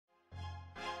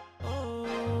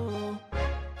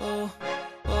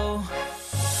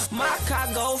car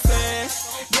go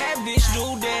fast. That bitch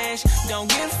do dash. Don't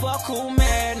give a fuck who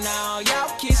mad now.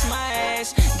 Y'all kiss my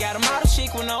ass. Got a model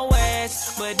chick with no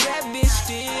ass, but that bitch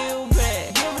still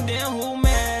bad. Give a damn who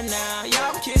mad now.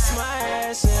 Y'all kiss my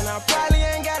ass, and I probably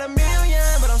ain't got a million,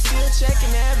 but I'm still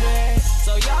checking that bag.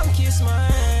 So y'all kiss my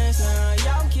ass,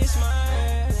 y'all kiss my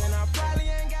ass, and I probably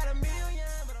ain't got a million,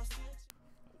 but I'm still.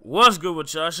 What's good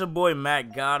with y'all? It's your boy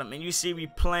MattGotEm, and you see me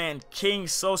playing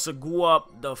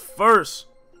KingSosaGuwop, the first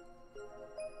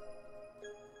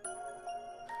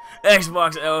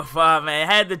Xbox L5, man.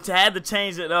 Had to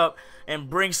change it up and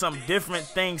bring some different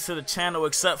things to the channel,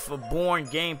 except for boring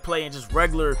gameplay and just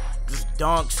regular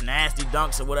dunks, nasty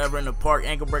dunks or whatever in the park,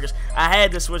 ankle breakers. I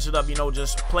had to switch it up, you know,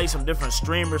 just play some different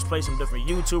streamers, play some different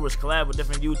YouTubers, collab with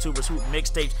different YouTubers, hoop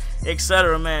mixtapes,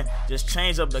 etc. Man, just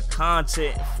change up the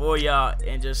content for y'all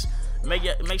and just make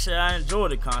sure I enjoy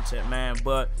the content, man.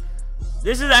 But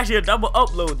this is actually a double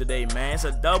upload today, man. It's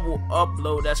a double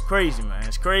upload. That's crazy, man.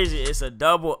 It's crazy. It's a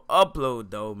double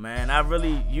upload, though, man. I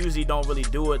really usually don't really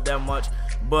do it that much,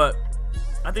 but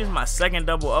I think it's my second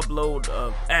double upload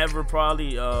ever,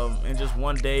 probably in just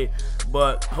one day.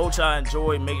 But hope y'all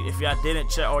enjoy. If y'all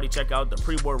didn't already check out the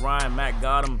pre-board Ryan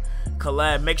MattGotEm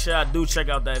collab, make sure y'all do check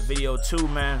out that video too,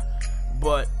 man.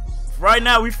 But right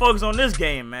now we focus on this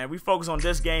game, man. We focus on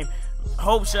this game.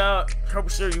 Hope sure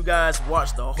you guys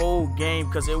watched the whole game,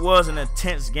 because it was an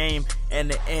intense game,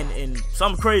 and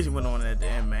something crazy went on at the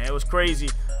end, man. It was crazy.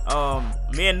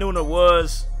 Me and Nuna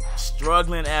was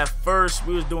struggling at first.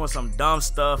 We was doing some dumb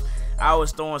stuff. I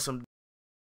was throwing some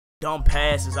dumb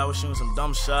passes. I was shooting some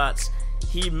dumb shots.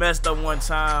 He messed up one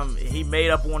time. He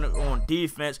made up on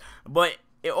defense, but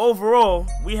overall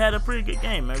we had a pretty good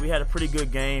game, man. We had a pretty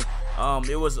good game.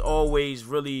 It was always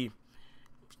really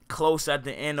close at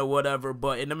the end or whatever,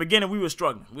 but in the beginning we were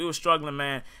struggling,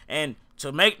 man. And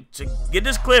to get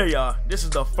this clear, y'all, this is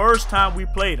the first time we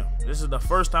played him. This is the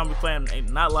first time we played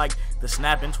him, not like the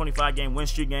Snap in 25 game win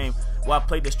streak game where I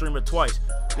played the streamer twice.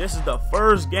 This is the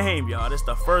first game, y'all. This is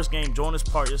the first game. Join this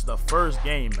part. This is the first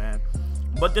game, man.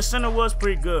 But the center was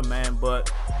pretty good, man.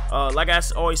 But like I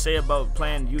always say about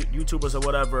playing YouTubers or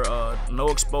whatever, no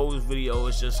exposed video.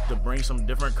 It's just to bring some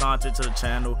different content to the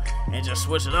channel and just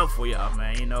switch it up for y'all,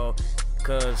 man. You know,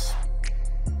 cause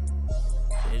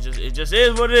it just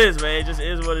is what it is, man. It just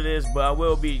is what it is. But I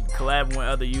will be collabing with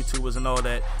other YouTubers and all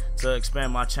that to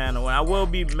expand my channel, and I will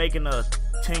be making a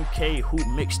 10K hoop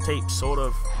mixtape sort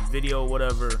of video,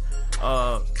 whatever,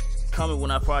 coming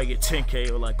when I probably get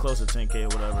 10K or like close to 10K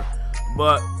or whatever.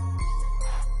 But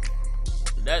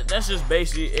that's just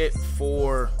basically it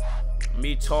for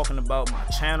me talking about my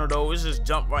channel, though. Let's just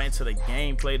jump right into the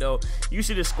gameplay, though. You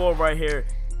see the score right here,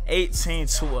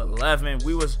 18-11.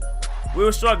 We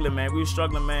were struggling, man.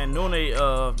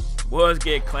 Nuna was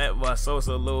getting clamped by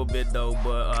Sosa a little bit, though.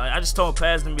 But I just told him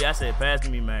pass to me. I said pass to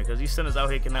me, man, because these centers out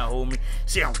here cannot hold me.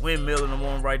 See, I'm windmilling them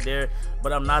on right there,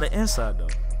 but I'm not an inside, though.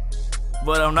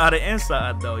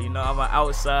 You know, I'm an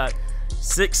outside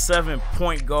 6'7"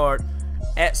 point guard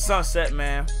at Sunset,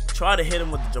 man. Try to hit him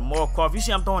with the Jamal Crawford. You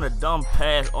see I'm throwing a dumb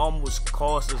pass, almost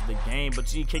cost us the game,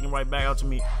 but you kicking right back out to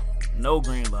me. No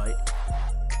green light.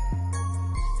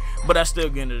 But I still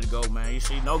getting it to go, man. You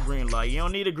see, no green light. You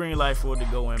don't need a green light for it to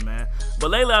go in, man.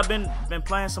 But lately I've been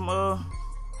playing some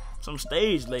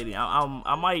stage lately.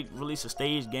 I might release a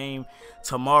stage game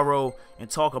tomorrow and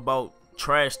talk about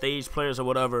trash stage players or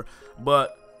whatever.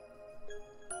 But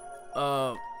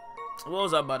what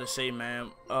was I about to say, man?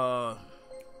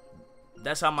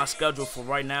 That's how my schedule for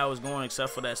right now is going,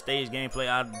 except for that stage gameplay.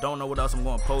 I don't know what else I'm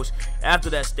going to post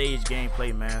after that stage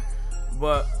gameplay, man.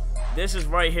 But this is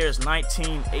right here. It's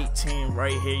 19-18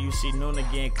 right here. You see Nuna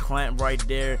getting clamped right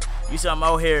there. You see I'm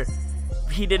out here.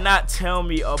 He did not tell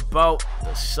me about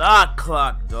the shot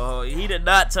clock, dog. Jay did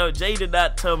not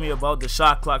tell me about the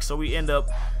shot clock, so we end up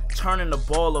turning the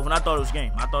ball over, and I thought it was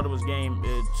game.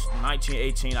 It's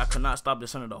 19-18. I could not stop the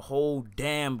center the whole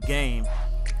damn game.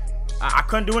 I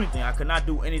couldn't do anything. I could not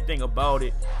do anything about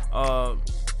it.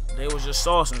 They was just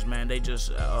saucings, man. They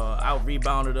just out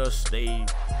rebounded us. They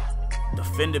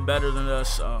defended better than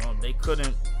us. They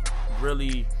couldn't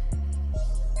really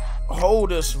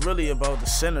hold us really about the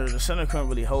center. The center couldn't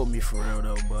really hold me for real,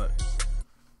 though. But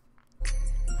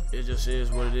it just is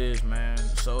what it is, man.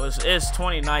 So it's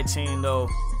 2019, though.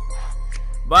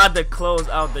 About to close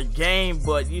out the game,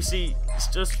 but you see,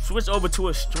 just switch over to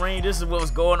a stream. This is what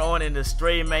was going on in the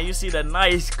stream, man. You see the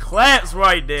nice clamps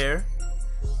right there.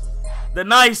 The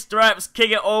nice straps,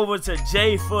 kick it over to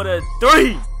Jay for the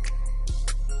 3.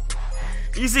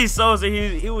 You see Sosa,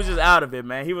 he was just out of it,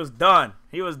 man. He was done.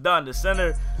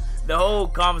 The the whole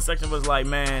comment section was like,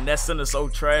 man, that center so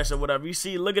trash or whatever. You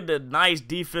see, look at the nice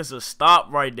defensive stop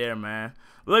right there, man.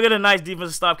 Look at the nice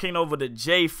defensive stop. Came over to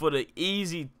J for the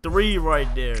easy 3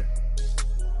 right there.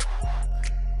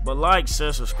 But like,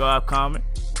 share, subscribe, comment.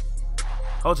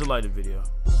 Hope you like the video.